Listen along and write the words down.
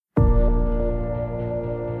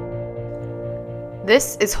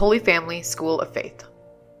This is Holy Family School of Faith.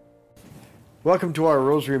 Welcome to our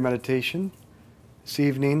Rosary Meditation. This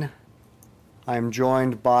evening, I am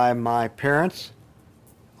joined by my parents,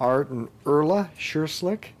 Art and Erla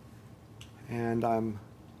Schurslick, and I'm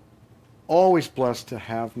always blessed to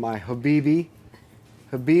have my Habibi.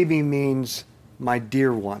 Habibi means my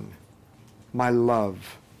dear one, my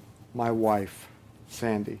love, my wife,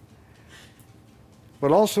 Sandy.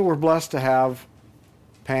 But also we're blessed to have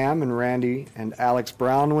Pam and Randy and Alex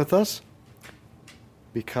Brown with us,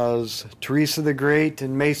 because Teresa the Great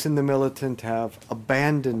and Mason the Militant have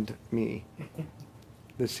abandoned me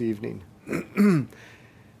this evening.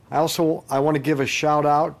 I want to give a shout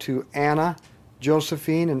out to Anna,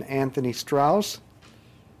 Josephine, and Anthony Strauss,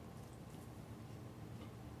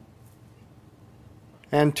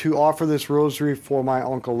 and to offer this rosary for my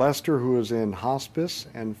Uncle Lester, who is in hospice,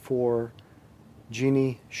 and for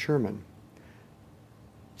Jeannie Sherman.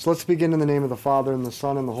 So let's begin in the name of the Father, and the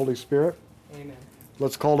Son, and the Holy Spirit. Amen.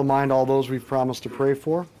 Let's call to mind all those we've promised to pray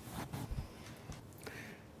for.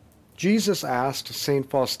 Jesus asked St.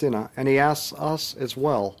 Faustina, and he asks us as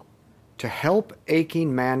well, to help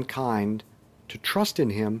aching mankind to trust in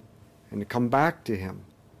him and to come back to him.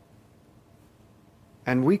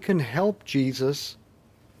 And we can help Jesus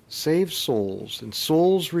save souls, and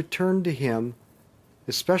souls return to him,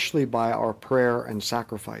 especially by our prayer and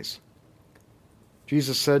sacrifice.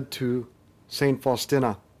 Jesus said to St.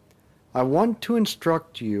 Faustina, I want to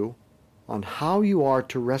instruct you on how you are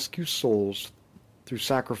to rescue souls through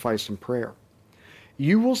sacrifice and prayer.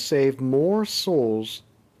 You will save more souls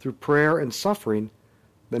through prayer and suffering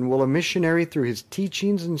than will a missionary through his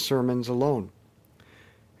teachings and sermons alone.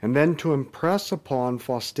 And then to impress upon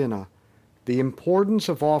Faustina the importance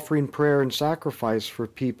of offering prayer and sacrifice for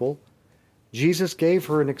people, Jesus gave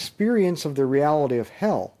her an experience of the reality of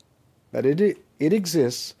hell, that it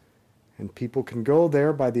exists, and people can go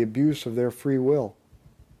there by the abuse of their free will.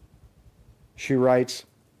 She writes,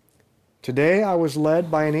 Today I was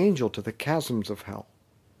led by an angel to the chasms of hell.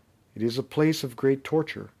 It is a place of great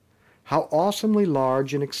torture. How awesomely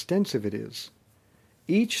large and extensive it is.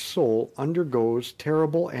 Each soul undergoes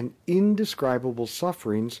terrible and indescribable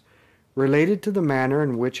sufferings related to the manner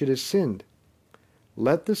in which it has sinned.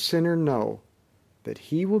 Let the sinner know that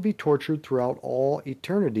he will be tortured throughout all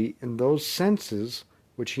eternity in those senses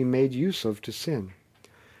which he made use of to sin.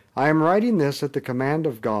 I am writing this at the command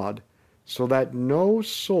of God, so that no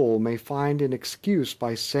soul may find an excuse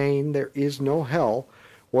by saying there is no hell,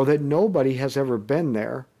 or that nobody has ever been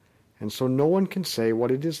there, and so no one can say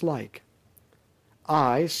what it is like.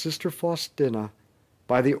 I, Sister Faustina,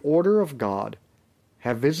 by the order of God,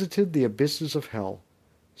 have visited the abysses of hell,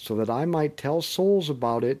 so that I might tell souls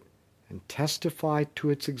about it and testify to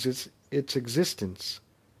its existence.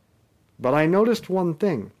 But I noticed one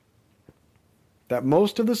thing, that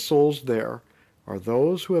most of the souls there are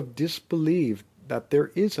those who have disbelieved that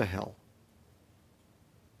there is a hell.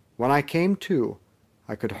 When I came to,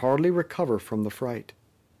 I could hardly recover from the fright.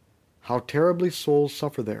 How terribly souls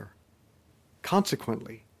suffer there.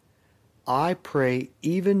 Consequently, I pray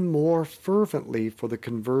even more fervently for the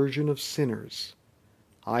conversion of sinners.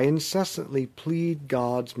 I incessantly plead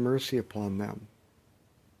God's mercy upon them,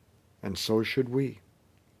 and so should we.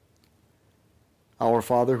 Our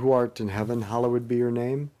Father who art in heaven, hallowed be your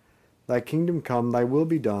name. Thy kingdom come, thy will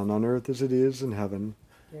be done, on earth as it is in heaven.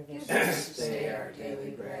 Give us this day our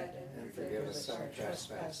daily bread, and forgive us our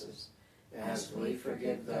trespasses, as we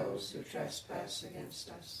forgive those who trespass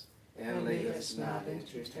against us. And lead us not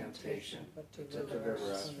into temptation, but deliver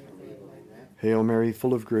us from evil. Amen. Hail Mary,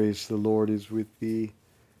 full of grace, the Lord is with thee.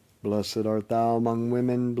 Blessed art thou among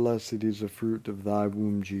women, blessed is the fruit of thy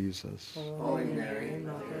womb, Jesus. Holy Mary,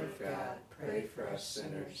 Mother of God, pray for us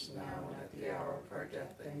sinners, now and at the hour of our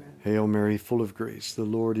death. Amen. Hail Mary, full of grace, the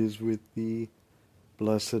Lord is with thee.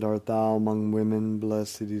 Blessed art thou among women,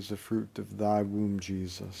 blessed is the fruit of thy womb,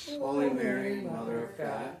 Jesus. Holy Mary, Mother of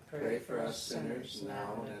God, pray for us sinners,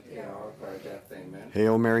 now and at the hour of our death. Amen.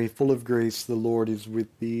 Hail Mary, full of grace, the Lord is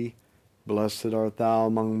with thee. Blessed art thou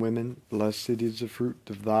among women, blessed is the fruit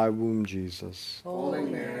of thy womb, Jesus. Holy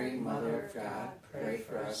Mary, Mother of God, pray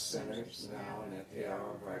for us sinners, now and at the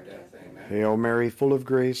hour of our death. Amen. Hail Mary, full of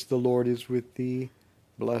grace, the Lord is with thee.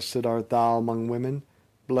 Blessed art thou among women,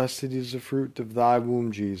 blessed is the fruit of thy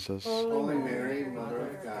womb, Jesus. Holy Mary, Mother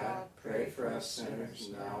of God, pray for us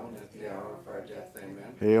sinners, now and at the hour of our death.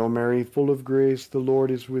 Amen. Hail Mary, full of grace, the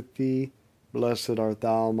Lord is with thee. Blessed art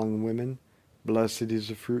thou among women, blessed is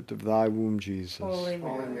the fruit of thy womb, Jesus. Holy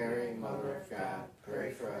Mary, Mother of God,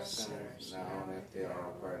 pray for us sinners, now and at the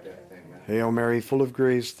hour of our death. Amen. Hail Mary, full of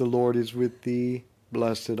grace, the Lord is with thee.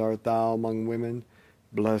 Blessed art thou among women,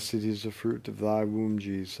 Blessed is the fruit of thy womb,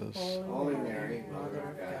 Jesus. Holy Mary, Mother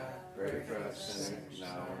of God, pray for us sinners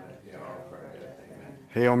now and at the hour of our death. Amen.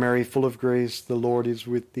 Hail Mary, full of grace, the Lord is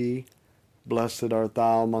with thee. Blessed art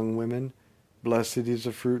thou among women. Blessed is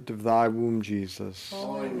the fruit of thy womb, Jesus.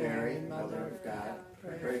 Holy Mary, Mother of God,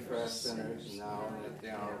 pray for us sinners now and at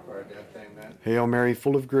the hour of our death. Amen. Hail Mary,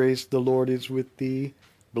 full of grace, the Lord is with thee.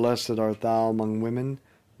 Blessed art thou among women.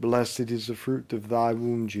 Blessed is the fruit of thy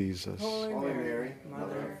womb, Jesus. Holy Mary,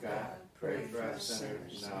 Mother of God, pray for us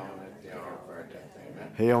sinners now and at the hour of our death.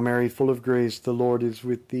 Amen. Hail Mary, full of grace, the Lord is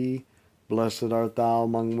with thee. Blessed art thou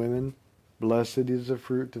among women. Blessed is the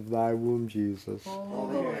fruit of thy womb, Jesus.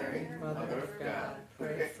 Holy Mary, Mother of God,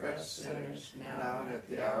 pray for us sinners now and at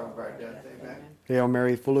the hour of our death. Amen. Hail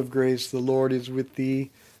Mary, full of grace, the Lord is with thee.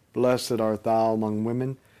 Blessed art thou among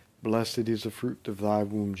women. Blessed is the fruit of thy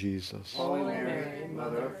womb, Jesus. Holy Mary,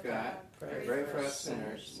 Mother of God, pray for us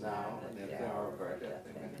sinners now and at the hour of our death.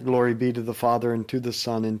 Amen. Glory be to the Father, and to the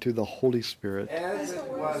Son, and to the Holy Spirit. As it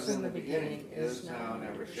was in the beginning, is now, and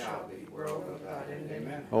ever shall be, world without end.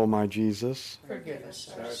 Amen. O my Jesus, Forgive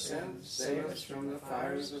us our sins, save us from the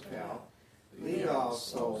fires of hell. Lead all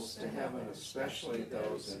souls to heaven, especially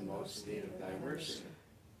those in most need of thy mercy.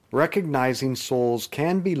 recognizing souls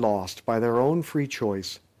can be lost by their own free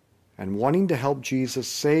choice, and wanting to help Jesus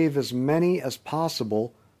save as many as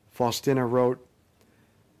possible, Faustina wrote,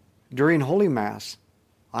 "During Holy Mass,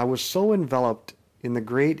 I was so enveloped in the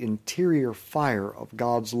great interior fire of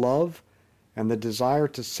God's love and the desire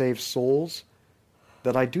to save souls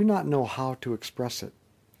that I do not know how to express it.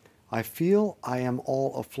 I feel I am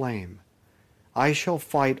all aflame. I shall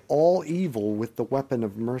fight all evil with the weapon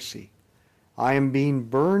of mercy. I am being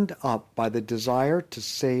burned up by the desire to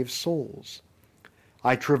save souls.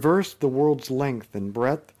 I traverse the world's length and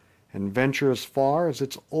breadth and venture as far as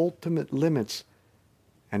its ultimate limits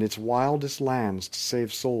and its wildest lands to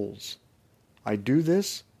save souls. I do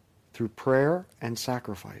this through prayer and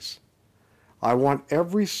sacrifice. I want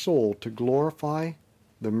every soul to glorify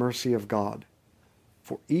the mercy of God,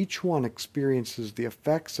 for each one experiences the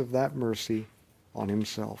effects of that mercy on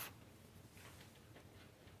himself."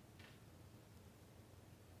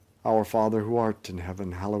 Our Father, who art in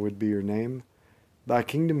heaven, hallowed be your name. Thy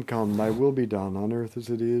kingdom come, thy will be done, on earth as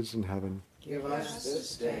it is in heaven. Give us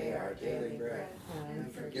this day our daily bread,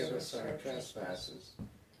 and forgive us our trespasses,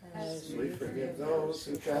 as we forgive those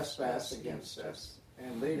who trespass against us.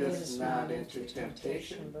 And lead us not into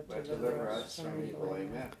temptation, but deliver us from evil.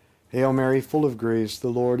 Amen. Hail Mary, full of grace, the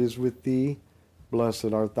Lord is with thee. Blessed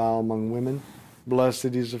art thou among women.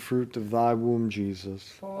 Blessed is the fruit of thy womb,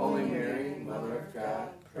 Jesus. Holy Mary, Mother of God,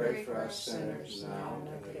 pray for us sinners now and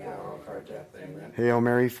at the hour of our death. Amen. Hail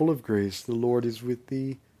Mary, full of grace, the Lord is with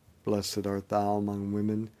thee. Blessed art thou among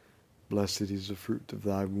women. Blessed is the fruit of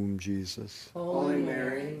thy womb, Jesus. Holy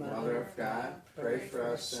Mary, Mother of God, pray for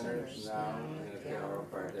us sinners now and at the hour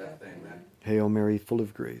of our death. Amen. Hail Mary, full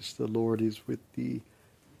of grace, the Lord is with thee.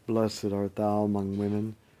 Blessed art thou among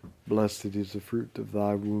women. Blessed is the fruit of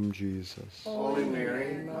thy womb, Jesus. Holy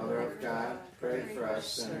Mary, Mother of God, pray for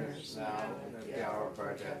us sinners now and at the hour of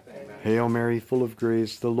our death. Amen. Hail Mary, full of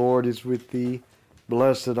grace, the Lord is with thee.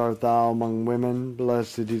 Blessed art thou among women.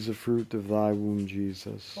 Blessed is the fruit of thy womb,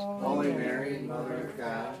 Jesus. Holy Mary, Mother of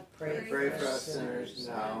God, pray for us sinners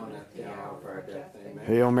now and at the hour of our death. Amen.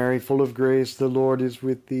 Hail Mary, full of grace, the Lord is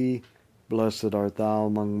with thee. Blessed art thou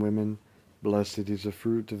among women. Blessed is the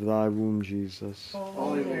fruit of thy womb, Jesus.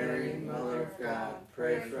 Holy Mary, Mother of God,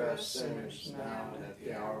 pray for us sinners now and at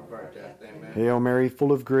the hour of our death. Amen. Hail Mary,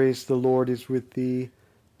 full of grace, the Lord is with thee.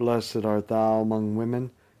 Blessed art thou among women.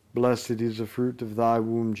 Blessed is the fruit of thy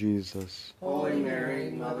womb, Jesus. Holy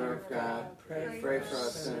Mary, Mother of God, pray for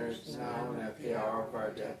us sinners now and at the hour of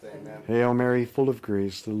our death. Amen. Hail Mary, full of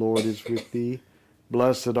grace, the Lord is with thee.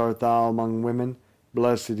 Blessed art thou among women.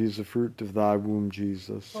 Blessed is the fruit of thy womb,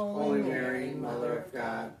 Jesus. Holy Mary, Mother of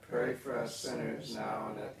God, pray for us sinners now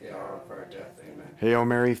and at the hour of our death. Amen. Hail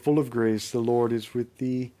Mary, full of grace, the Lord is with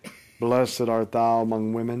thee. Blessed art thou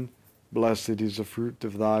among women. Blessed is the fruit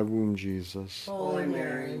of thy womb, Jesus. Holy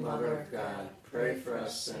Mary, Mother of God, pray for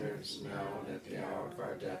us sinners now and at the hour of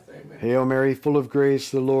our death. Amen. Hail Mary, full of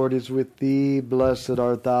grace, the Lord is with thee. Blessed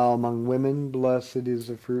art thou among women. Blessed is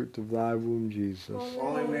the fruit of thy womb, Jesus.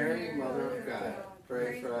 Holy Mary, Mother of God,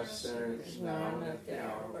 pray for us sinners now and at the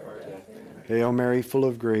hour of our death. Amen. Hail Mary, full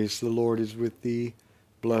of grace, the Lord is with thee.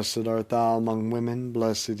 Blessed art thou among women.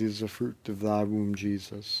 Blessed is the fruit of thy womb,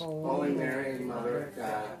 Jesus. Holy Mary, Mother of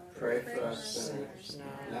God, pray for us sinners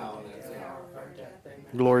now and at the hour of our death. Amen.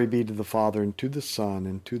 Glory be to the Father, and to the Son,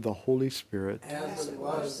 and to the Holy Spirit. As it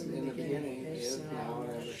was in the beginning, is now,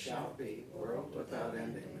 and ever shall be, world without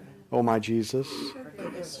end. Amen. O my Jesus, Forgive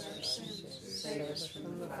us our sins, save us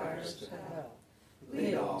from the fires of hell.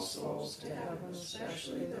 Lead all souls to heaven,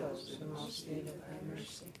 especially those in most need of thy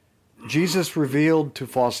mercy. Jesus revealed to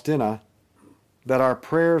Faustina that our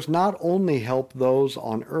prayers not only help those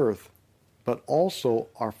on earth, but also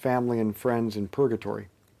our family and friends in purgatory.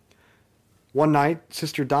 One night,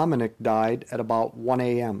 Sister Dominic died at about 1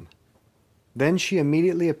 a.m. Then she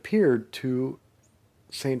immediately appeared to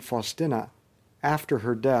St. Faustina after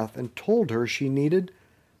her death and told her she needed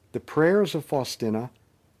the prayers of Faustina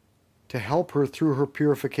to help her through her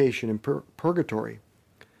purification in purgatory.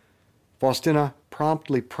 Faustina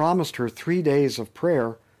promptly promised her 3 days of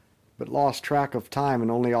prayer, but lost track of time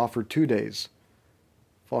and only offered 2 days.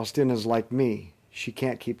 Faustina's like me. She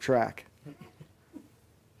can't keep track.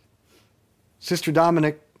 Sister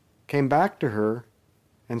Dominic came back to her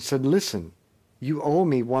and said, "Listen, you owe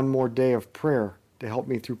me 1 more day of prayer to help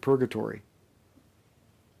me through purgatory."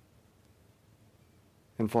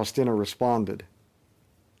 And Faustina responded,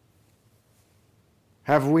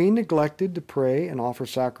 "Have we neglected to pray and offer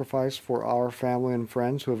sacrifice for our family and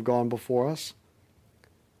friends who have gone before us?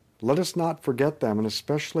 Let us not forget them, and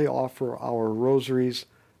especially offer our rosaries,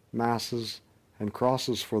 masses, and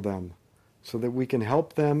crosses for them, so that we can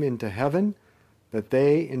help them into heaven, that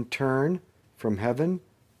they, in turn, from heaven,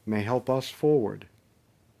 may help us forward.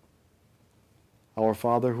 Our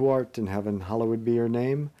Father who art in heaven, hallowed be your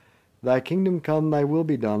name. Thy kingdom come, thy will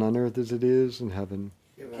be done on earth as it is in heaven.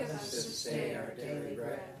 Give us this day our daily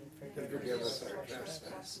bread, and forgive us our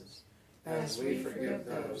trespasses, as we forgive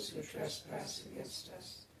those who trespass against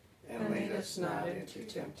us. And lead us not into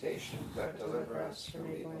temptation, but deliver us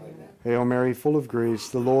from evil. Amen. Hail Mary, full of grace,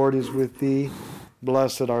 the Lord is with thee.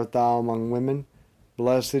 Blessed art thou among women.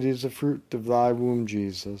 Blessed is the fruit of thy womb,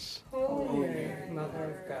 Jesus. Holy Mary,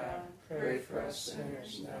 Mother of God, pray for us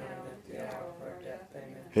sinners now and at the hour of our death.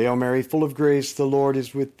 Amen. Hail Mary, full of grace, the Lord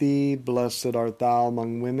is with thee. Blessed art thou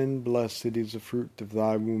among women. Blessed is the fruit of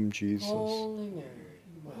thy womb, Jesus. Holy Mary,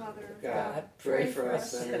 Mother of God, pray for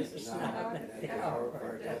us sinners now and at the hour of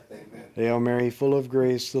our death. Amen. Hail Mary, full of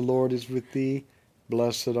grace, the Lord is with thee.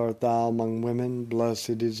 Blessed art thou among women.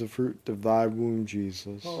 Blessed is the fruit of thy womb,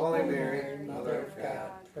 Jesus. Holy Mary, Mother of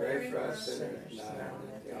God, pray for us sinners now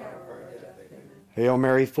and at the hour of our death. Amen. Hail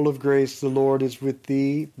Mary, full of grace, the Lord is with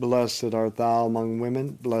thee. Blessed art thou among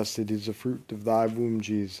women. Blessed is the fruit of thy womb,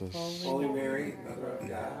 Jesus. Holy Mary, Mother of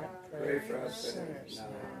God, pray for us sinners now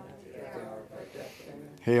and at the hour of our death. Amen.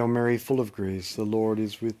 Hail Mary, full of grace, the Lord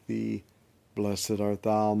is with thee. Blessed art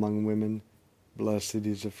thou among women. Blessed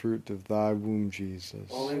is the fruit of thy womb, Jesus.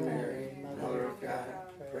 Holy Mary, Mother of God,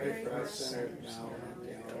 pray for us sinners now and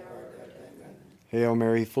at the hour of our death. Amen. Hail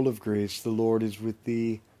Mary, full of grace, the Lord is with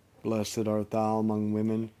thee. Blessed art thou among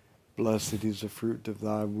women. Blessed is the fruit of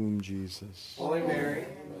thy womb, Jesus. Holy Mary,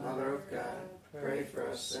 Mother of God, pray for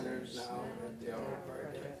us sinners now and at the hour of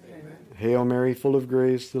our death. Amen. Hail Mary, full of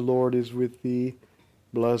grace, the Lord is with thee.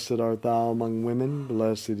 Blessed art thou among women.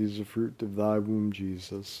 Blessed is the fruit of thy womb,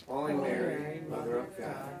 Jesus. Holy Mary, Mother of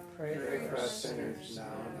God, pray for us sinners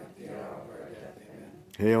now and at the hour of our death. Amen.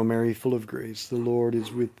 Hail Mary, full of grace, the Lord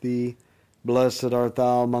is with thee. Blessed art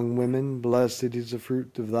thou among women. Blessed is the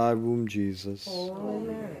fruit of thy womb, Jesus. Holy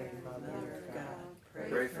Mary, Mother of God,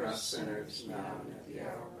 pray for us sinners now and at the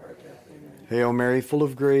hour of our death. Amen. Hail Mary, full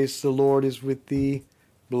of grace, the Lord is with thee.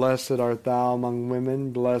 Blessed art thou among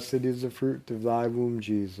women. Blessed is the fruit of thy womb,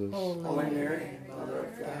 Jesus. Holy Mary, Mother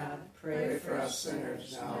of God, pray for us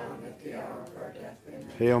sinners now and at the hour of our death. Amen.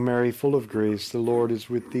 Hail Mary, full of grace, the Lord is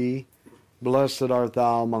with thee. Blessed art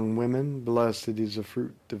thou among women. Blessed is the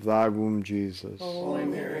fruit of thy womb, Jesus. Holy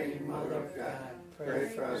Mary, Mother of God, pray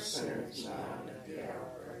for us sinners now and at the hour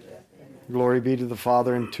of our death. Amen. Glory be to the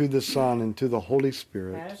Father, and to the Son, and to the Holy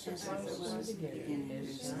Spirit. As it was in the beginning,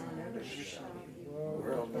 is now, and ever shall be,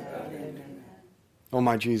 world without end. Amen. O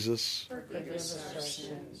my Jesus, Forgive us our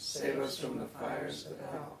sins, save us from the fires of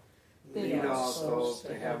hell. Lead all souls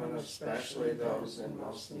to heaven, especially those in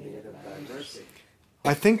most need of thy mercy.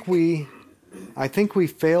 I think we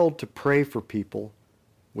failed to pray for people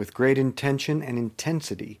with great intention and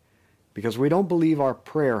intensity because we don't believe our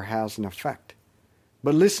prayer has an effect.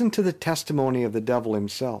 But listen to the testimony of the devil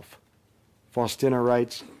himself. Faustina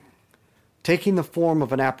writes, taking the form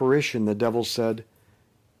of an apparition, the devil said,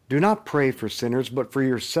 "Do not pray for sinners, but for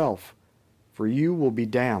yourself, for you will be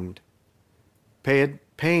damned."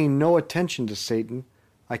 Paying no attention to Satan,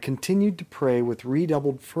 I continued to pray with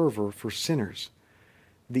redoubled fervor for sinners.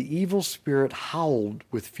 The evil spirit howled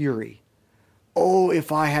with fury, "Oh,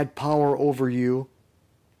 if I had power over you,"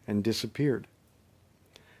 and disappeared.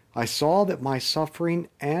 I saw that my suffering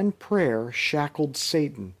and prayer shackled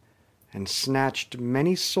Satan and snatched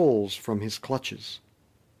many souls from his clutches.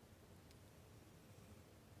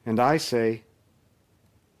 And I say,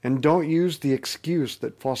 and don't use the excuse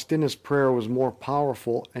that Faustina's prayer was more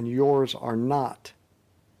powerful and yours are not.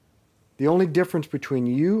 The only difference between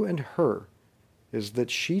you and her is that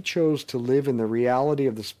she chose to live in the reality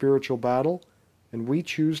of the spiritual battle, and we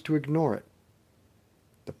choose to ignore it.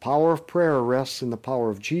 The power of prayer rests in the power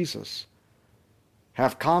of Jesus.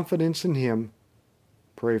 Have confidence in him.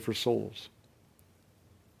 Pray for souls.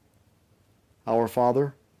 Our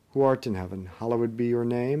Father, who art in heaven, hallowed be your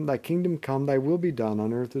name. Thy kingdom come, thy will be done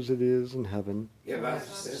on earth as it is in heaven. Give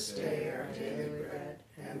us this day our daily bread,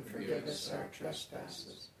 and forgive us our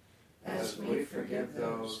trespasses, as we forgive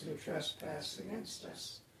those who trespass against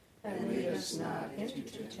us. And lead us not into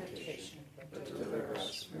temptation, but deliver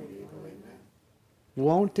us from evil. Amen.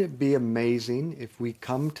 Won't it be amazing if we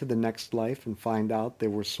come to the next life and find out there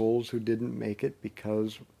were souls who didn't make it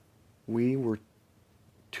because we were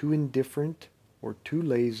too indifferent or too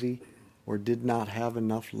lazy or did not have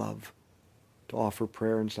enough love to offer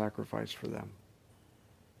prayer and sacrifice for them?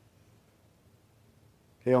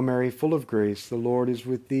 Hail Mary, full of grace, the Lord is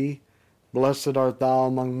with thee. Blessed art thou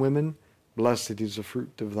among women. Blessed is the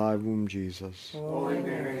fruit of thy womb, Jesus. Holy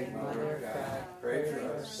Mary, Mother of God, pray for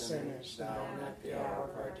us sinners now and at the hour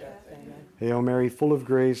of our death. Amen. Hail Mary, full of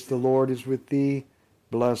grace, the Lord is with thee.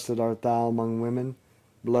 Blessed art thou among women.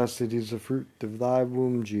 Blessed is the fruit of thy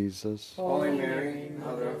womb, Jesus. Holy Mary,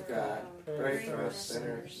 Mother of God, pray for us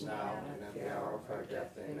sinners now and at the hour of our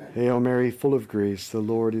death. Amen. Hail Mary, full of grace, the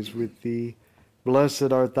Lord is with thee.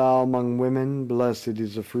 Blessed art thou among women. Blessed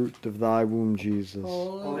is the fruit of thy womb, Jesus.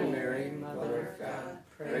 Holy Mary, Mother of God,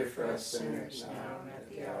 pray for us sinners now and at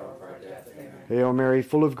the hour of our death. Amen. Hail Mary,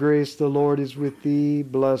 full of grace, the Lord is with thee.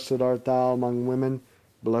 Blessed art thou among women.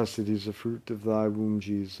 Blessed is the fruit of thy womb,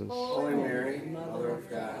 Jesus. Holy Mary, Mother of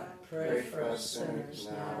God, pray for us sinners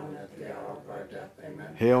now and at the hour of our death.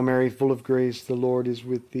 Amen. Hail Mary, full of grace, the Lord is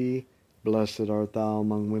with thee. Blessed art thou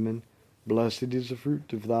among women. Blessed is the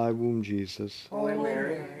fruit of thy womb, Jesus. Holy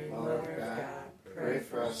Mary, Mother of God, pray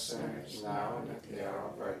for us sinners now and at the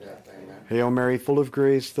hour of our death. Amen. Hail Mary, full of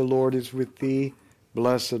grace, the Lord is with thee.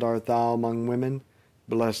 Blessed art thou among women.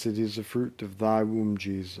 Blessed is the fruit of thy womb,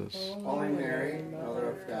 Jesus. Holy Mary,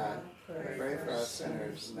 Mother of God, pray for us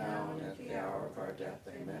sinners now and at the hour of our death.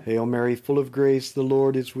 Amen. Hail Mary, full of grace, the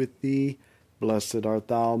Lord is with thee. Blessed art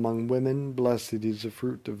thou among women. Blessed is the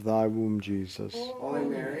fruit of thy womb, Jesus. Holy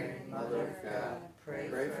Mary, Mother of God,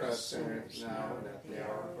 pray for us sinners now and at the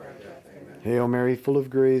hour of our death. Amen. Hail Mary, full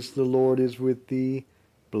of grace, the Lord is with thee.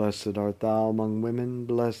 Blessed art thou among women.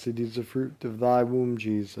 Blessed is the fruit of thy womb,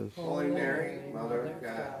 Jesus. Holy Mary, Mother of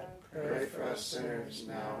God, pray for us sinners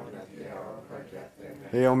now and at the hour of our death. Amen.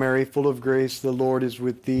 Hail Mary, full of grace, the Lord is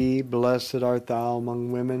with thee. Blessed art thou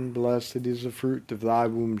among women. Blessed is the fruit of thy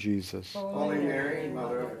womb, Jesus. Holy Mary,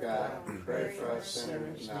 Mother of God, pray for us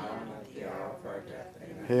sinners now and at the hour of our death.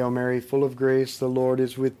 Amen. Hail Mary, full of grace, the Lord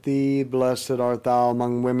is with thee. Blessed art thou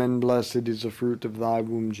among women. Blessed is the fruit of thy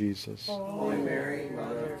womb, Jesus. Holy Mary,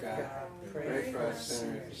 Mother of God, pray for us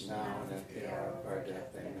sinners now and at the hour of our death.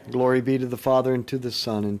 Amen. Glory be to the Father, and to the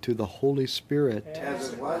Son, and to the Holy Spirit.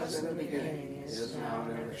 As it was in the beginning, is now,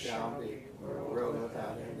 and ever shall be, world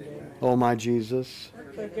without end. Amen. O my Jesus,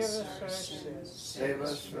 Forgive us our sins. Save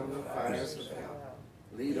us from the fires of hell.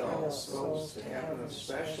 Lead all souls to heaven,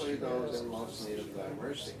 especially those in most need of thy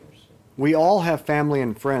mercy. we all have family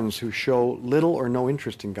and friends who show little or no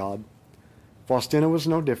interest in God. Faustina was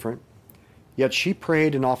no different, yet she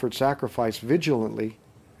prayed and offered sacrifice vigilantly,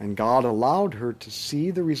 and God allowed her to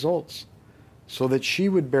see the results so that she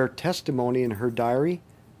would bear testimony in her diary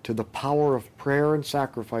to the power of prayer and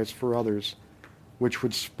sacrifice for others, which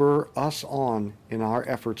would spur us on in our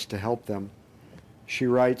efforts to help them. She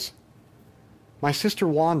writes, "My sister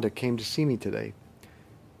Wanda came to see me today.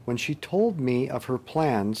 When she told me of her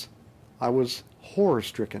plans, I was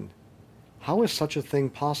horror-stricken. How is such a thing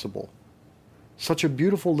possible? Such a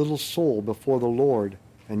beautiful little soul before the Lord,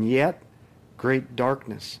 and yet great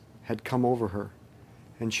darkness had come over her,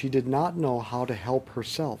 and she did not know how to help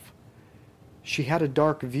herself. She had a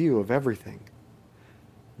dark view of everything.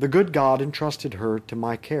 The good God entrusted her to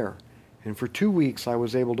my care, and for 2 weeks I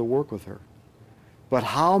was able to work with her. But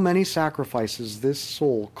how many sacrifices this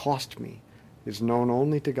soul cost me is known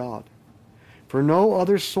only to God. For no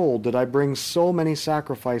other soul did I bring so many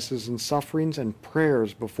sacrifices and sufferings and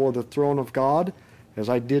prayers before the throne of God as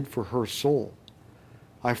I did for her soul.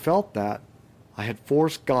 I felt that I had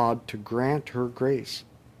forced God to grant her grace.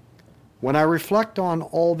 When I reflect on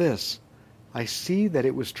all this, I see that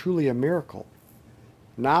it was truly a miracle.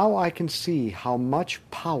 Now I can see how much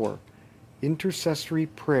power intercessory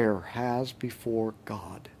prayer has before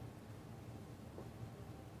God."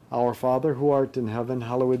 Our Father, who art in heaven,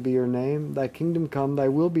 hallowed be your name. Thy kingdom come, thy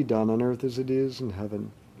will be done on earth as it is in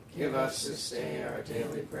heaven. Give us this day our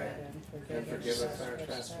daily bread, and forgive us our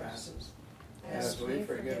trespasses, as we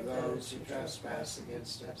forgive those who trespass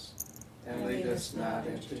against us. And lead us not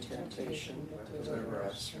into temptation, but deliver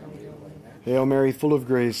us from evil. Amen. Hail Mary, full of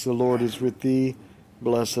grace, the Lord is with thee.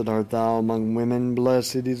 Blessed art thou among women,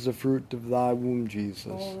 blessed is the fruit of thy womb, Jesus.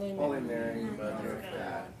 Holy Mary, Mother of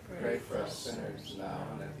God, pray for us sinners now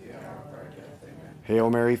and at the hour of our death. Amen. Hail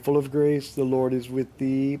Mary, full of grace, the Lord is with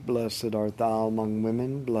thee. Blessed art thou among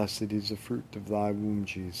women, blessed is the fruit of thy womb,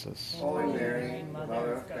 Jesus. Holy Mary,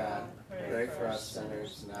 Mother of God, pray for us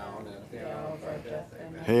sinners now and at the hour of our death.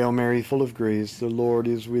 Amen. Hail Mary, full of grace, the Lord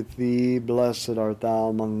is with thee. Blessed art thou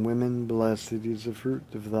among women, blessed is the fruit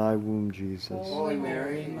of thy womb, Jesus. Holy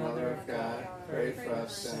Mary, Mother of God, pray for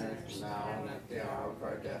us sinners now and at the hour of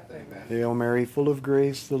our death. Amen. Hail Mary, full of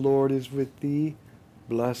grace, the Lord is with thee.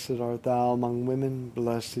 Blessed art thou among women,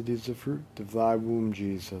 blessed is the fruit of thy womb,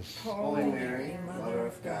 Jesus. Holy Mary, Mother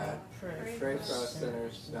of God, pray for us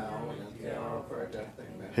sinners now and at the hour of our death.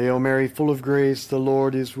 Amen. Hail Mary, full of grace, the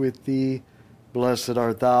Lord is with thee. Blessed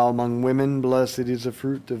art thou among women, blessed is the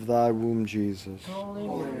fruit of thy womb, Jesus. Holy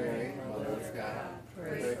Mary, Mother of God,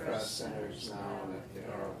 pray for us sinners now and at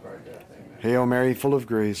the hour of our death. Amen. Hail Mary, full of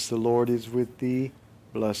grace, the Lord is with thee.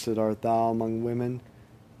 Blessed art thou among women,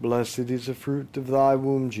 blessed is the fruit of thy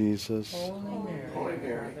womb, Jesus. Holy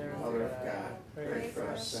Mary, Mother of God, pray for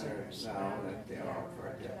us sinners now and at the hour of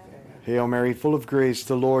our death. Amen. Hail Mary, full of grace,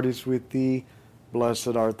 the Lord is with thee.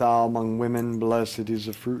 Blessed art thou among women, blessed is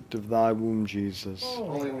the fruit of thy womb, Jesus.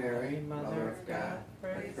 Holy Mary, Mother of God,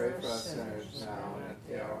 pray for us sinners now and at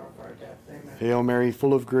the hour of our death. Amen. Hail Mary,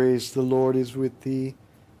 full of grace, the Lord is with thee.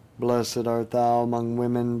 Blessed art thou among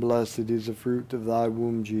women, blessed is the fruit of thy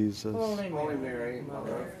womb, Jesus. Holy Mary,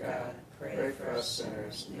 Mother of God, pray for us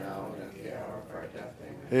sinners now and at the hour of our death.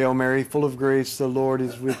 Amen. Hail Mary, full of grace, the Lord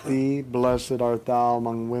is with thee. Blessed art thou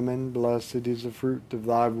among women, blessed is the fruit of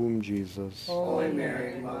thy womb, Jesus. Holy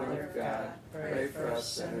Mary, Mother of God, pray for us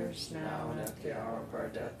sinners now and at the hour of our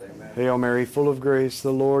death. Amen. Hail Mary, full of grace,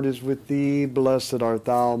 the Lord is with thee. Blessed art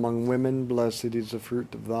thou among women, blessed is the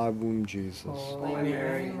fruit of thy womb, Jesus. Holy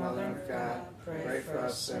Mary, Mother of God, pray for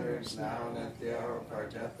us sinners now and at the hour of our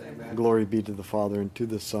death. Amen. Glory be to the Father, and to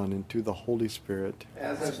the Son, and to the Holy Spirit.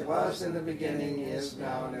 As it was in the beginning, is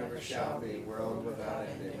now, and ever shall be, world without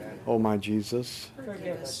end. Amen. O my Jesus,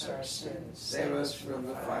 Forgive us our sins. Save us from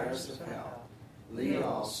the fires of hell. Lead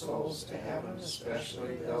all souls to heaven,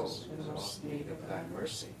 especially those in most need of thy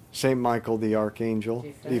mercy. Saint Michael the Archangel,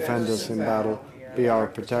 defend us in battle. Be our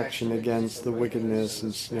protection against the wickedness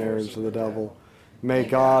and snares of the devil. May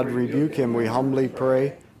God rebuke him, we humbly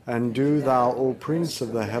pray. And do thou, O Prince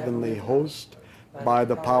of the heavenly host, by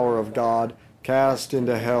the power of God, cast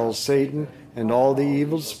into hell Satan and all the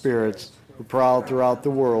evil spirits who prowl throughout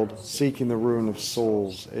the world, seeking the ruin of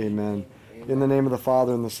souls. Amen. In the name of the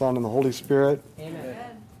Father, and the Son, and the Holy Spirit.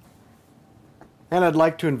 Amen. And I'd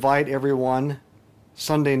like to invite everyone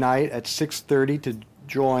Sunday night at 6:30 to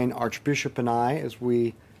join Archbishop and I as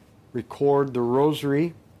we record the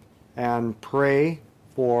Rosary and pray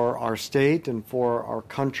for our state and for our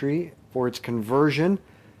country, for its conversion,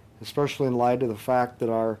 especially in light of the fact that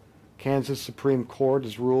our Kansas Supreme Court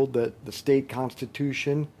has ruled that the state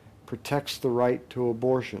constitution protects the right to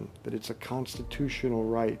abortion, that it's a constitutional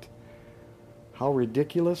right. How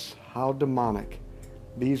ridiculous, how demonic.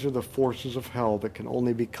 These are the forces of hell that can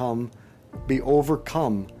only be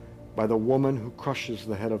overcome by the woman who crushes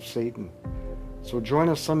the head of Satan. So join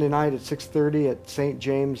us Sunday night at 6:30 at St.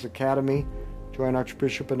 James Academy. Join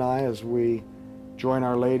Archbishop and I as we join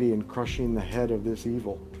Our Lady in crushing the head of this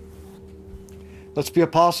evil. Let's be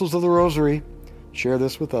apostles of the Rosary. Share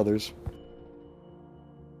this with others.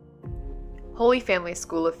 Holy Family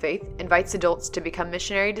School of Faith invites adults to become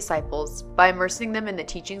missionary disciples by immersing them in the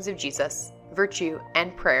teachings of Jesus, virtue,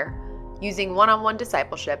 and prayer, using one-on-one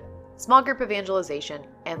discipleship, small group evangelization,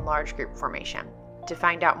 and large group formation. To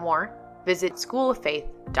find out more, visit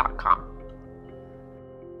schooloffaith.com.